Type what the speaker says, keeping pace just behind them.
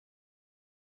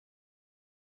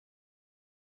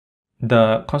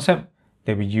the concept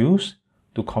that we use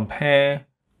to compare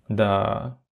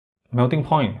the melting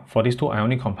point for these two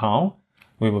ionic compounds,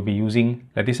 we will be using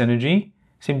lattice energy.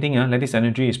 Same thing, lattice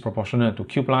energy is proportional to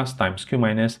Q plus times Q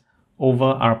minus over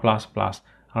R plus plus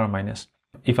R minus.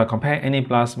 If I compare Na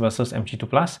plus versus Mg2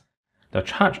 plus, the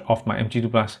charge of my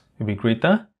Mg2 plus will be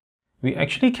greater. We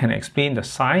actually can explain the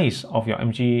size of your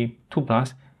Mg2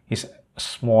 plus is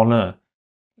smaller.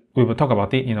 We will talk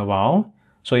about it in a while.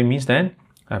 So it means that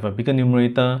I have a bigger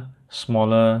numerator,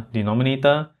 smaller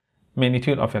denominator,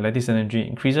 magnitude of your lattice energy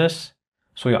increases,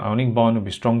 so your ionic bond will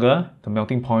be stronger, the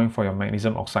melting point for your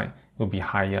magnesium oxide will be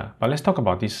higher. But let's talk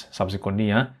about this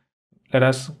subsequently. Let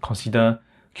us consider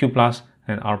Q plus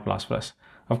and R plus first.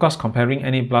 Of course, comparing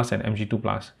Na plus and Mg2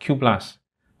 plus, Q plus,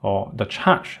 or the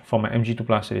charge for my Mg2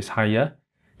 plus is higher.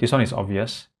 This one is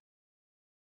obvious.